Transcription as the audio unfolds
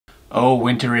Oh,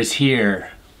 winter is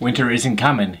here. Winter isn't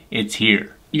coming, it's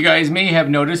here. You guys may have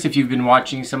noticed if you've been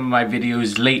watching some of my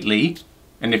videos lately,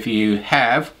 and if you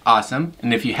have, awesome.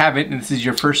 And if you haven't, and this is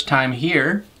your first time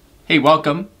here, hey,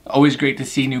 welcome. Always great to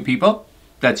see new people.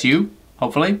 That's you,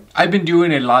 hopefully. I've been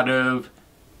doing a lot of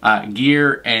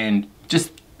gear and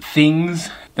just things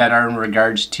that are in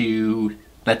regards to,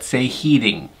 let's say,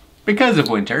 heating. Because of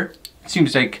winter, it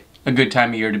seems like a good time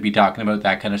of year to be talking about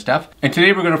that kind of stuff. And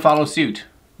today we're gonna follow suit.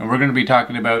 And we're going to be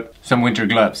talking about some winter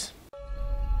gloves.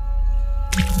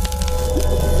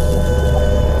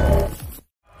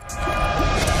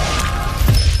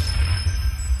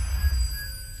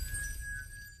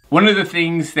 One of the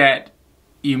things that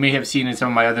you may have seen in some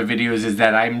of my other videos is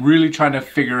that I'm really trying to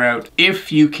figure out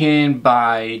if you can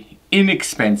buy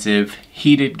inexpensive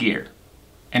heated gear.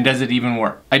 And does it even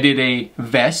work? I did a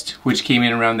vest which came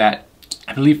in around that,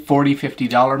 I believe, $40,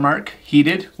 $50 mark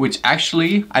heated, which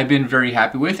actually I've been very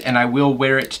happy with, and I will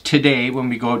wear it today when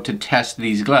we go out to test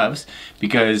these gloves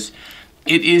because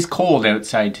it is cold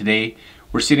outside today.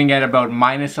 We're sitting at about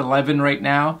 -11 right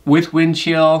now with wind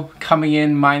chill coming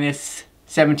in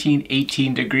 -17,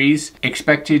 18 degrees,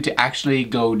 expected to actually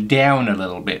go down a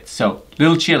little bit, so a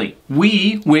little chilly.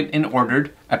 We went and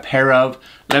ordered a pair of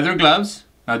leather gloves.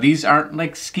 Now these aren't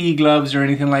like ski gloves or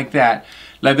anything like that.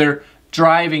 Leather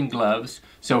driving gloves.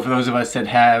 So for those of us that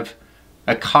have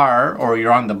a car, or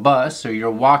you're on the bus, or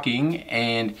you're walking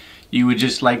and you would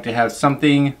just like to have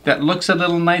something that looks a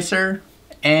little nicer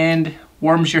and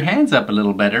warms your hands up a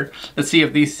little better, let's see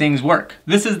if these things work.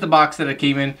 This is the box that it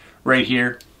came in right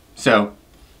here. So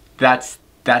that's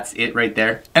it right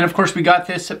there. And of course we got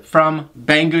this from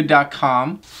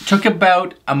Banggood.com. Took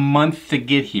about a month to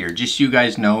get here, just so you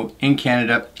guys know. In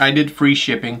Canada, I did free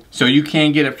shipping, so you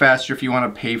can get it faster if you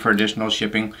want to pay for additional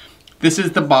shipping. This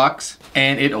is the box,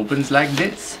 and it opens like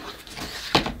this.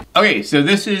 Okay, so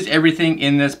this is everything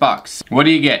in this box. What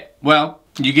do you get? Well,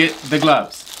 you get the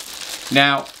gloves.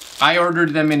 Now, I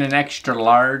ordered them in an extra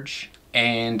large,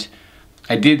 and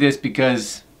I did this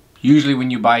because usually when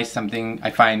you buy something,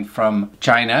 I find from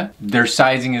China, their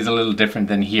sizing is a little different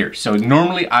than here. So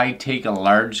normally I take a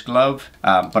large glove,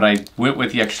 but I went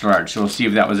with the extra large. So we'll see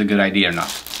if that was a good idea or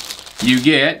not. You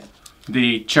get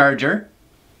the charger.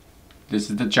 This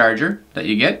is the charger that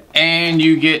you get. And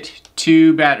you get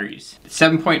 2 batteries.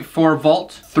 7.4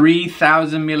 volt,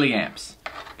 3000 milliamps.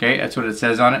 Okay, that's what it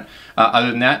says on it.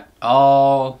 Other than that,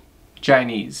 all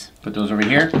Chinese. Put those over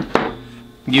here.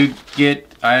 You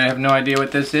get, I have no idea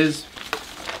what this is.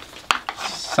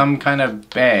 Some kind of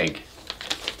bag.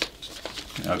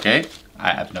 Okay,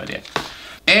 I have no idea.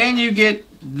 And you get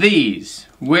these,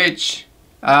 which,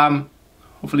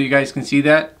 hopefully you guys can see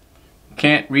that.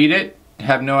 Can't read it,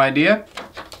 have no idea.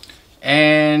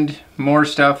 And more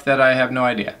stuff that I have no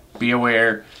idea. Be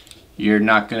aware, you're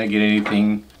not gonna get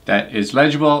anything that is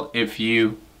legible if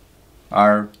you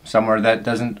are somewhere that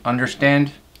doesn't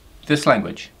understand this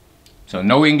language. So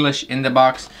no English in the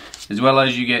box, as well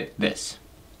as you get this,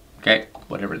 okay,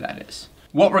 whatever that is.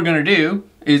 What we're gonna do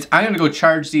is I'm gonna go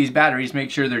charge these batteries, make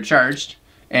sure they're charged,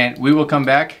 and we will come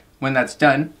back when that's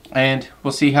done, and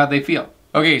we'll see how they feel.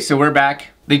 Okay, so we're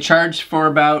back. They charged for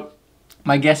about,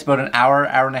 my guess, about an hour,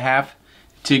 hour and a half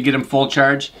to get them full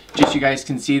charge. Just so you guys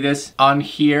can see this, on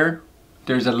here,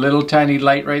 there's a little tiny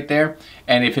light right there,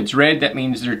 and if it's red, that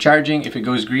means they're charging. If it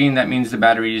goes green, that means the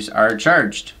batteries are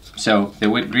charged. So they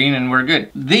went green and we're good.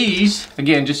 These,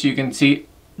 again, just so you can see,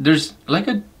 there's like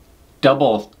a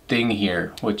double thing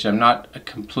here, which I'm not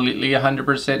completely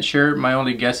 100% sure. My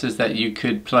only guess is that you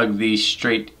could plug these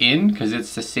straight in because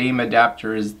it's the same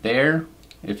adapter as there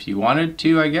if you wanted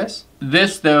to, I guess.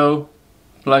 This though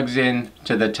plugs in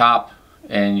to the top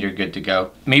and you're good to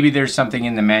go. Maybe there's something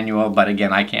in the manual, but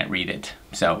again, I can't read it.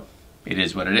 So it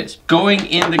is what it is. Going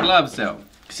in the gloves though.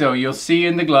 So you'll see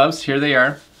in the gloves, here they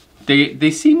are.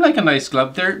 They seem like a nice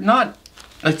glove. They're not,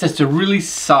 it's just a really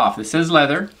soft. It says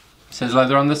leather. It says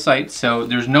leather on the site, so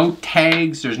there's no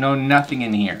tags, there's no nothing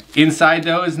in here. Inside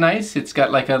though is nice. It's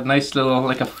got like a nice little,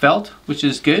 like a felt, which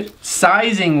is good.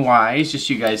 Sizing wise, just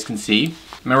so you guys can see,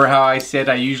 remember how I said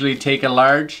I usually take a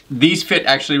large? These fit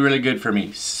actually really good for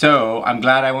me. So I'm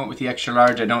glad I went with the extra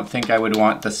large. I don't think I would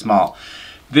want the small.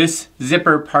 This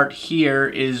zipper part here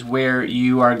is where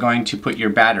you are going to put your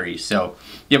battery. So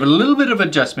you have a little bit of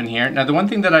adjustment here. Now the one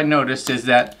thing that I noticed is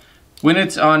that when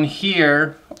it's on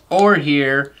here or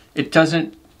here, it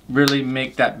doesn't really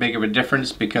make that big of a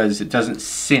difference because it doesn't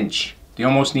cinch. You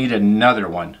almost need another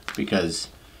one because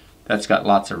that's got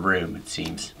lots of room, it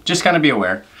seems. Just kind of be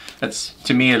aware. That's,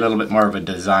 to me, a little bit more of a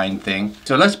design thing.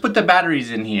 So let's put the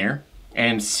batteries in here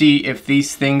and see if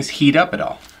these things heat up at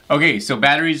all. Okay, so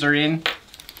batteries are in.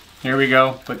 here we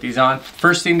go, put these on.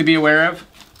 First thing to be aware of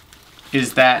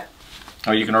is that,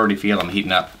 oh, you can already feel them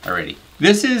heating up already.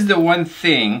 This is the one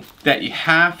thing that you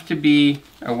have to be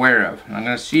aware of. And I'm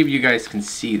gonna see if you guys can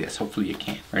see this. Hopefully you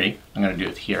can. Ready? I'm gonna do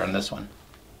it here on this one.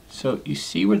 So you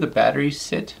see where the batteries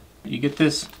sit? You get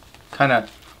this kind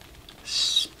of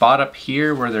spot up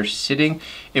here where they're sitting.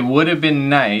 It would have been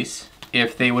nice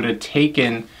if they would have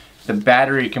taken the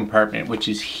battery compartment, which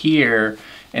is here,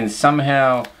 and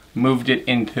somehow moved it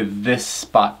into this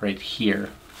spot right here.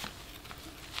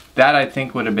 That I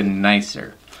think would have been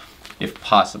nicer, if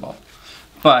possible.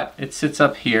 But it sits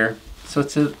up here, so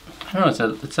it's a, I don't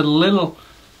know, it's a little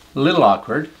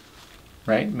awkward,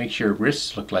 right? Makes your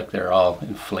wrists look like they're all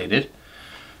inflated.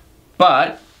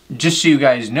 But just so you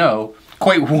guys know,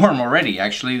 quite warm already.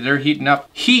 Actually, they're heating up.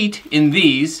 Heat in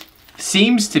these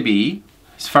seems to be,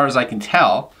 as far as I can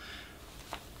tell,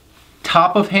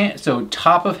 top of hand. So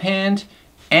top of hand,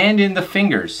 and in the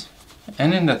fingers,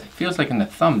 and in the, feels like in the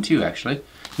thumb too. Actually,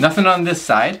 nothing on this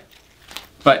side,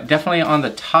 but definitely on the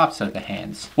tops of the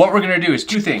hands. What we're gonna do is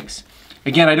two things.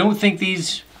 Again, I don't think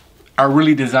these are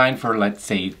really designed for, let's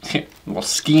say, well,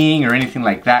 skiing or anything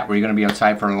like that, where you're gonna be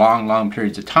outside for long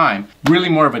periods of time. Really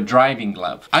more of a driving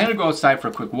glove. I'm gonna go outside for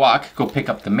a quick walk, go pick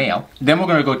up the mail. Then we're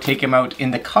gonna go take them out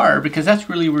in the car, because that's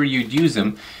really where you'd use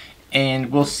them,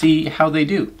 and we'll see how they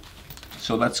do.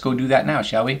 So let's go do that now,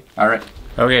 shall we? All right.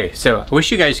 Okay, so I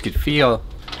wish you guys could feel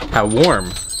how warm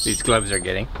these gloves are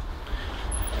getting.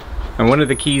 And one of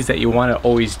the keys that you want to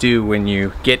always do when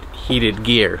you get heated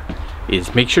gear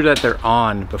is make sure that they're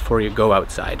on before you go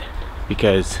outside,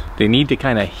 because they need to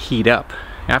kind of heat up.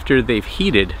 After they've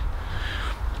heated,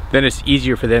 then it's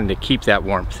easier for them to keep that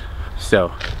warmth.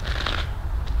 So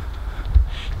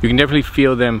you can definitely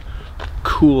feel them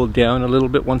cool down a little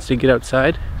bit once they get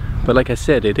outside. But like I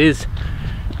said, it is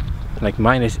like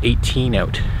minus 18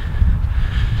 out,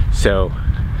 so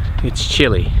it's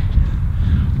chilly.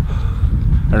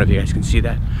 I don't know if you guys can see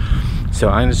that. So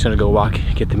I'm just gonna go walk,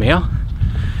 get the mail,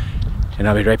 and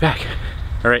I'll be right back.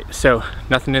 All right, so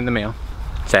nothing in the mail,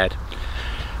 sad.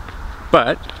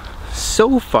 But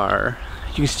so far,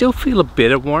 you can still feel a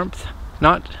bit of warmth,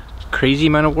 not crazy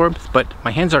amount of warmth, but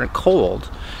my hands aren't cold,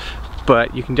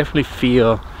 but you can definitely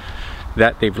feel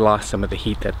that they've lost some of the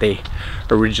heat that they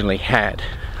originally had.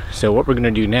 So what we're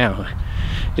gonna do now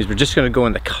is we're just gonna go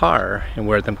in the car and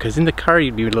wear them, because in the car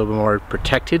you'd be a little bit more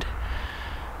protected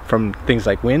from things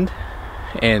like wind,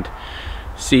 and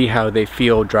see how they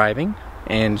feel driving,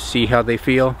 and see how they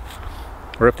feel,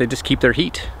 or if they just keep their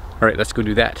heat. All right, let's go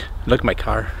do that. Look at my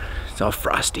car, it's all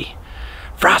frosty.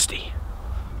 Frosty.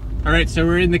 All right, so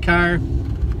we're in the car,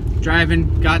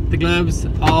 driving, got the gloves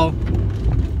all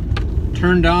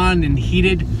turned on and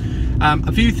heated.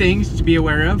 A few things to be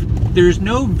aware of. There's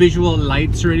no visual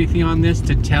lights or anything on this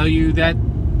to tell you that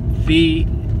the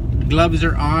gloves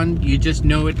are on. You just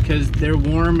know it because they're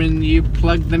warm and you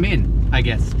plug them in, I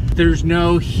guess. There's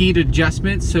no heat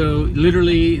adjustment, so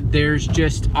literally there's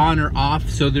just on or off,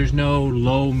 so there's no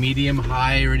low, medium,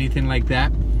 high or anything like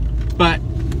that. But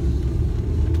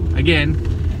again,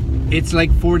 it's like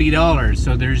 $40,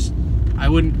 so I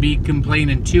wouldn't be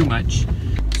complaining too much.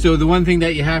 So the one thing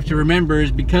that you have to remember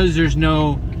is, because there's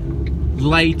no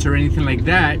light or anything like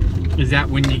that, is that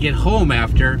when you get home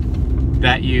after,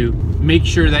 that you make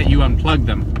sure that you unplug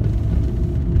them,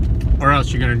 or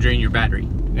else you're gonna drain your battery.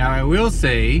 Now I will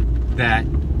say that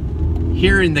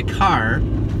here in the car,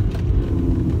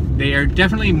 they are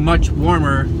definitely much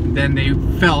warmer than they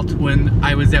felt when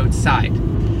I was outside.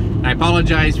 I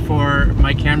apologize for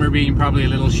my camera being probably a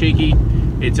little shaky.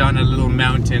 It's on a little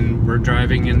mountain, we're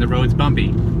driving and the road's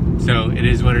bumpy. So it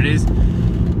is what it is.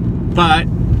 But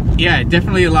yeah,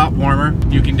 definitely a lot warmer.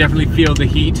 You can definitely feel the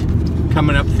heat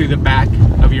coming up through the back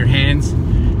of your hands.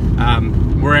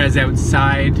 Whereas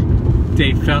outside,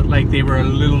 they felt like they were a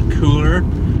little cooler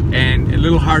and a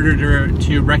little harder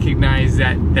to recognize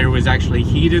that there was actually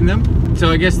heat in them.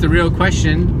 So I guess the real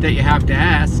question that you have to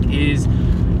ask is,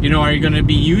 you know, are you going to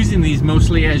be using these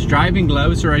mostly as driving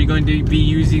gloves, or are you going to be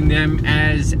using them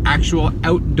as actual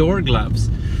outdoor gloves?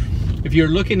 If you're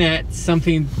looking at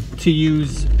something to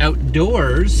use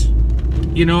outdoors,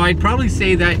 you know, I'd probably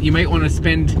say that you might want to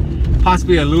spend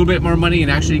possibly a little bit more money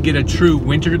and actually get a true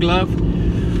winter glove.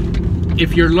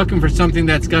 If you're looking for something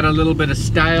that's got a little bit of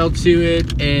style to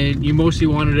it, and you mostly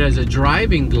want it as a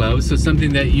driving glove, so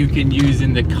something that you can use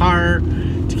in the car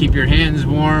to keep your hands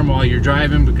warm while you're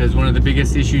driving, because one of the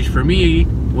biggest issues for me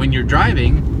when you're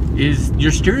driving is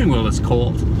your steering wheel is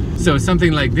cold. So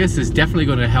something like this is definitely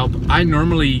going to help. I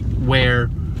normally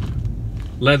wear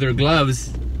leather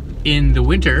gloves in the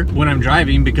winter when I'm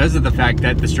driving, because of the fact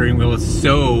that the steering wheel is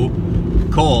so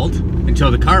cold.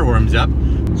 until the car warms up.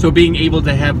 So being able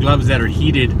to have gloves that are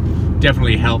heated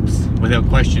definitely helps without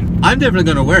question. I'm definitely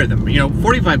going to wear them. You know,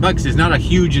 45 bucks is not a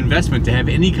huge investment to have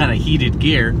any kind of heated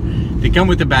gear. They come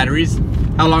with the batteries.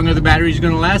 How long are the batteries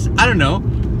going to last? I don't know.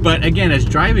 But again, as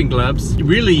driving gloves,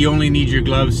 really you only need your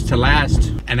gloves to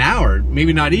last an hour,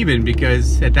 maybe not even,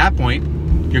 because at that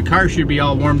point, your car should be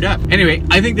all warmed up. Anyway,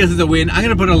 I think this is a win. I'm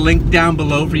gonna put a link down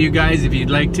below for you guys if you'd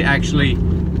like to actually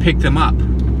pick them up.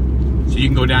 So you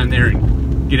can go down there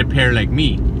and get a pair like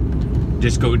me.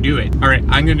 Just go do it. All right,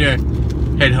 I'm gonna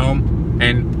head home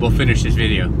and we'll finish this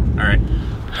video. All right.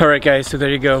 All right guys, so there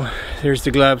you go. There's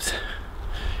the gloves.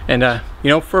 And you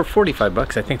know, for 45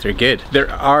 bucks, I think they're good. There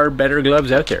are better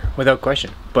gloves out there, without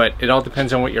question. But it all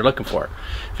depends on what you're looking for.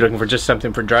 If you're looking for just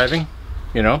something for driving,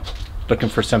 you know, looking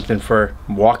for something for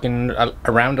walking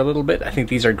around a little bit, I think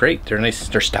these are great. They're nice,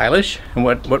 they're stylish. And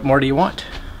what more do you want?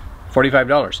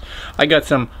 $45. I got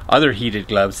some other heated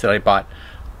gloves that I bought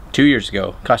 2 years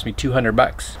ago. Cost me 200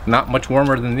 bucks. Not much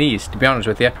warmer than these, to be honest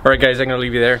with you. All right guys, I'm gonna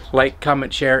leave you there. Like,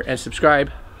 comment, share, and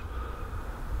subscribe.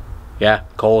 Yeah,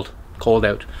 cold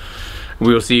out.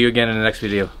 We will see you again in the next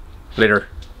video. Later.